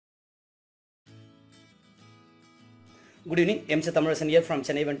Good evening, MC Thamizharasan here from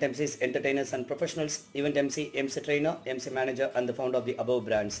Chennai Event Emcees, Entertainers and Professionals, Event MC, MC Trainer, MC Manager and the founder of the above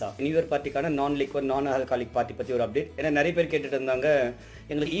brands. New Year party non-liquor, non-alcoholic party பத்தி ஒரு update. ஏன்னா நிறைய பேர் கேட்டுட்டு இருந்தாங்க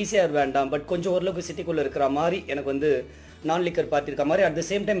எங்களுக்கு ஈஸியா வேண்டாம் பட் கொஞ்சம் ஓரளவுக்கு சிட்டிக்குள்ள இருக்கிற மாதிரி எனக்கு வந்து non-liquor party இருக்க மாதிரி at the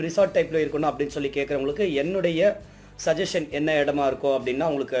same time resort typeல இருக்கணும் அப்படினு சொல்லி கேக்குறவங்களுக்கு என்னுடைய suggestion என்ன இடமா இருக்கும் அப்படினா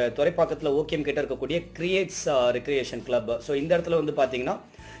உங்களுக்கு துறைப்பாக்கத்துல ஓகேம் கிட்ட இருக்கக்கூடிய Kriyates Recreation Club. So இந்த இடத்துல வந்து பாத்தீங்கன்னா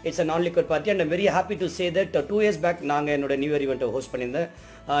it's a non-liquor party and I'm very happy to say that 2 years back நாங்க என்னோட New Year event host பண்ணிருந்தேன்.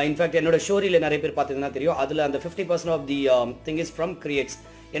 In fact என்னோட ஷோரியில நிறைய பேர் பார்த்தீங்கன்னா தெரியும். அதுல அந்த 50% of the thing is from Kriyates.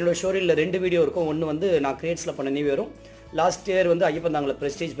 என்னோட ஷோரியில ரெண்டு வீடியோ இருக்கும். ஒன்னு வந்து நான் Kriyates பண்ண New Year last year வந்து ஐயப்பந்தாங்கல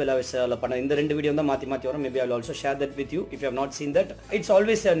Prestige Bellavisல பண்ண இந்த ரெண்டு வீடியோ தான் மாத்தி வரும். Maybe I will also share that with you if you have not seen that. It's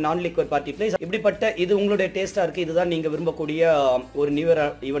always a non-liquor party place. இப்படிப்பட்ட இது உங்களுடைய டேஸ்டா இருக்கு. இதுதான் நீங்க விரும்பக்கூடிய ஒரு New Year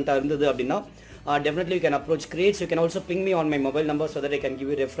event இருந்தது அப்படினா definitely you can approach Kriyates. You can also ping me on my mobile number so that I can give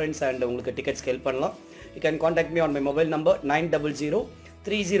you reference and உங்களுக்கு tickets help பண்ணலாம். You can contact me on my mobile number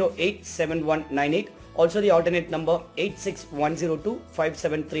 900-308-7198. Also the alternate number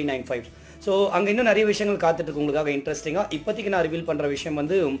 8610257395. So அங்க இன்னும் நிறைய விஷயங்கள் காத்துட்டு இருக்கு உங்களுக்காக இன்ட்ரஸ்டிங்கா. இப்போதைக்கு நான் ரிவீல் பண்ற விஷயம்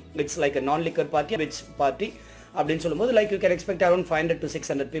வந்து it's like a non-liquor party, which party அப்படினு சொல்லும்போது like you can expect around 500 to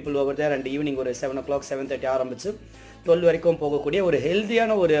 600 people over there and evening ஒரு 7 o'clock 7:30 ஆரம்பிச்சு 12 வரைக்கும் போகக்கூடிய ஒரு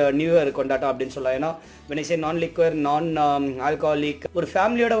ஹெல்தியான ஒரு நியூ இயர் கொண்டாட்டம் அப்படின்னு சொல்லலாம். ஏன்னா when I say non liquor non alcoholic ஒரு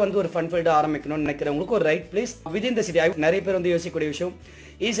ஃபேமிலியோட வந்து ஒரு ஃபன் ஃபீல்ட் ஆரம்பிக்கணும்னு நினைக்கிறவங்களுக்கு ஒரு right place within the city. நிறைய பேர் வந்து யோசிக்கக்கூடிய விஷயம்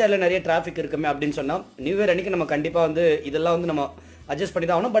ஈஸியால நிறைய டிராஃபிக் இருக்குமே அப்படின்னு சொன்னா நியூ இயர் அன்னைக்கு நம்ம கண்டிப்பா வந்து இதெல்லாம் வந்து நம்ம அட்ஜஸ்ட் பண்ணி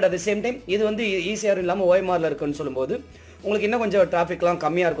தான் ஆகணும். But at the same time இது வந்து ஈஸியாக இல்லாமல் ஓய்மாரில் இருக்குன்னு சொல்லும்போது உங்களுக்கு இன்னும் கொஞ்சம் டிராஃபிக்லாம்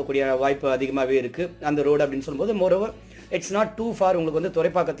கம்மியாக இருக்கக்கூடிய வாய்ப்பு அதிகமாகவே இருக்குது அந்த ரோடு அப்படின்னு சொல்லும்போது moreover it's not two for உங்களுக்கு வந்து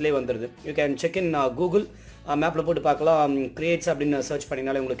துறைப்பாக்கத்திலே வந்துடுது. You can check in Google மேப்பில் போட்டு பார்க்கலாம் Kriyates அப்படின்னு சர்ச்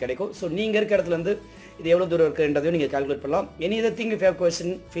பண்ணினாலே உங்களுக்கு கிடைக்கும். ஸோ நீங்கள் இருக்க இடத்துல இருந்து இது எவ்வளோ தூரம் இருக்குன்றதையும் நீங்கள் கால்குலேட் பண்ணலாம். Any other thing if you have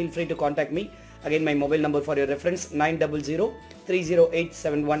question feel free to contact me. Again my mobile number for your reference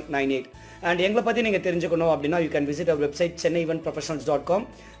 900-308-7198. and எங்களை பத்தி நீங்க தெரிஞ்சுக்கணும் அப்படினா you can visit our website chennaieventprofessionals.com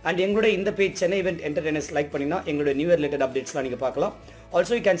and எங்களோட இந்த page Chennai Event Entertainers like பண்ணினா எங்களோட new year related அப்டேட்ஸ்லாம் நீங்க பார்க்கலாம்.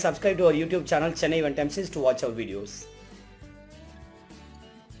 Also you can subscribe to our YouTube channel Chennai Event Emcees to watch our videos.